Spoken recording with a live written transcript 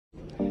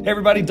Hey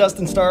everybody,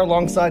 Dustin Starr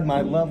alongside my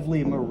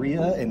lovely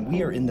Maria, and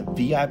we are in the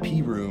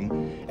VIP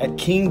room at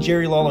King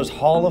Jerry Lawler's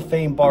Hall of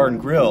Fame Bar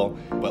and Grill.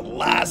 But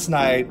last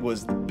night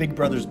was the Big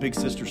Brothers Big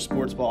Sisters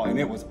Sports Ball, and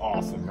it was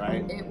awesome,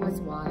 right? It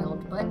was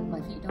wild, but my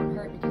feet don't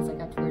hurt because I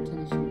got to wear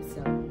tennis shoes, so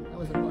that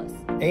was a plus.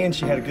 And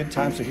she had a good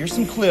time, so here's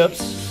some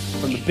clips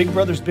from the Big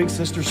Brothers Big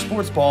Sisters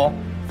Sports Ball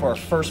for our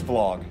first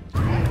vlog.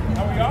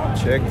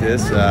 Check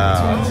this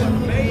out.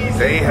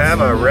 They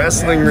have a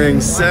wrestling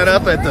ring set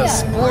up at the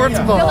sports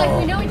ball. I feel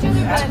like we know each other,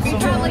 but we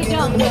probably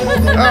don't.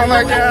 Oh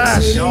my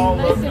gosh!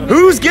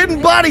 Who's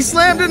getting body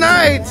slammed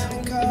tonight?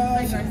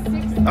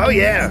 Oh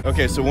yeah.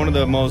 Okay, so one of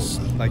the most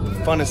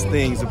funnest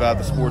things about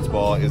the sports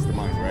ball is the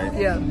money, right?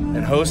 Yeah.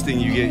 And hosting,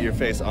 you get your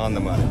face on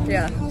the money.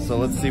 Yeah. So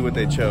let's see what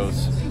they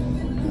chose.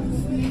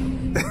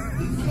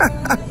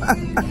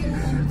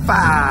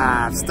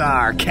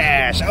 5-star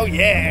cash. Oh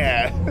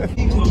yeah.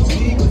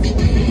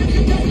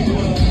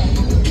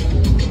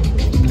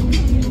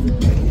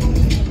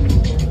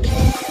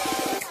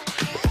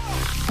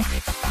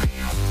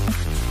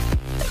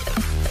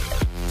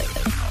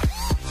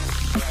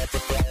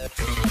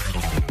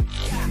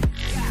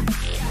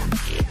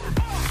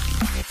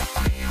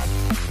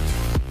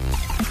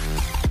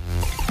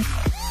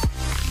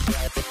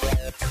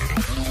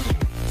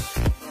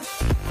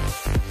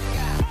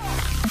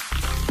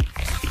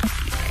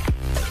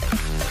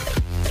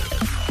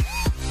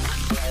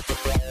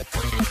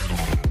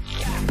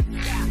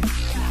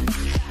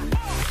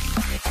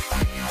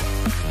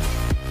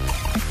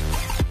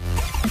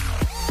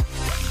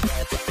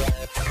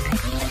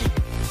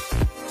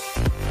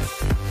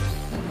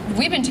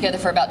 We've been together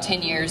for about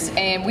 10 years,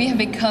 and we have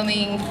been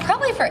coming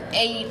probably for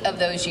 8 of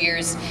those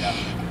years.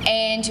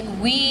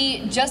 And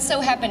we just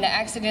so happened to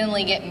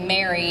accidentally get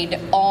married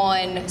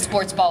on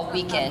sports ball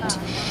weekend.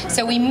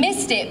 So we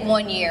missed it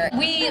one year.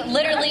 We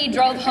literally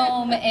drove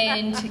home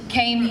and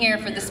came here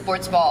for the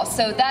sports ball.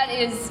 So that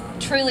is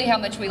truly how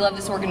much we love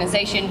this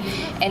organization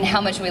and how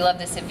much we love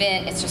this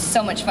event. It's just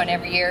so much fun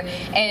every year.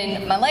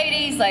 And my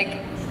ladies,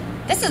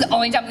 this is the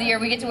only time of the year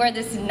we get to wear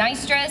this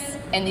nice dress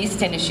and these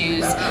tennis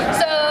shoes.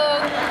 So.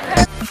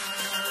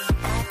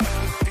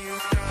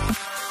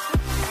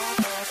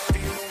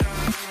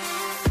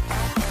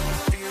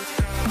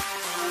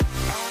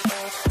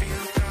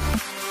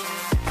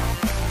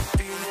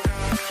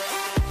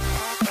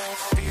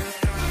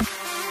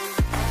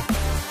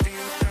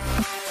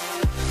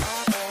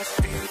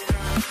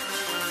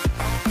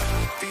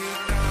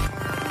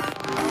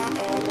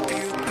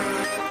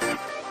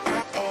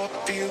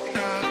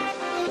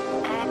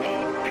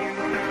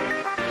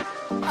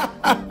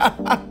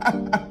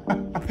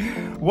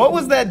 What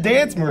was that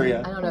dance, Maria?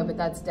 I don't know, but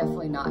that's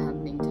definitely not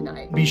happening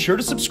tonight. Be sure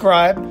to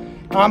subscribe,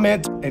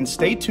 comment, and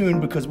stay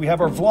tuned because we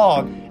have our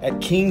vlog at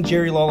King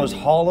Jerry Lawler's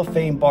Hall of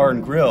Fame Bar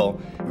and Grill.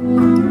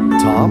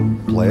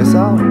 Tom, play us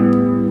out.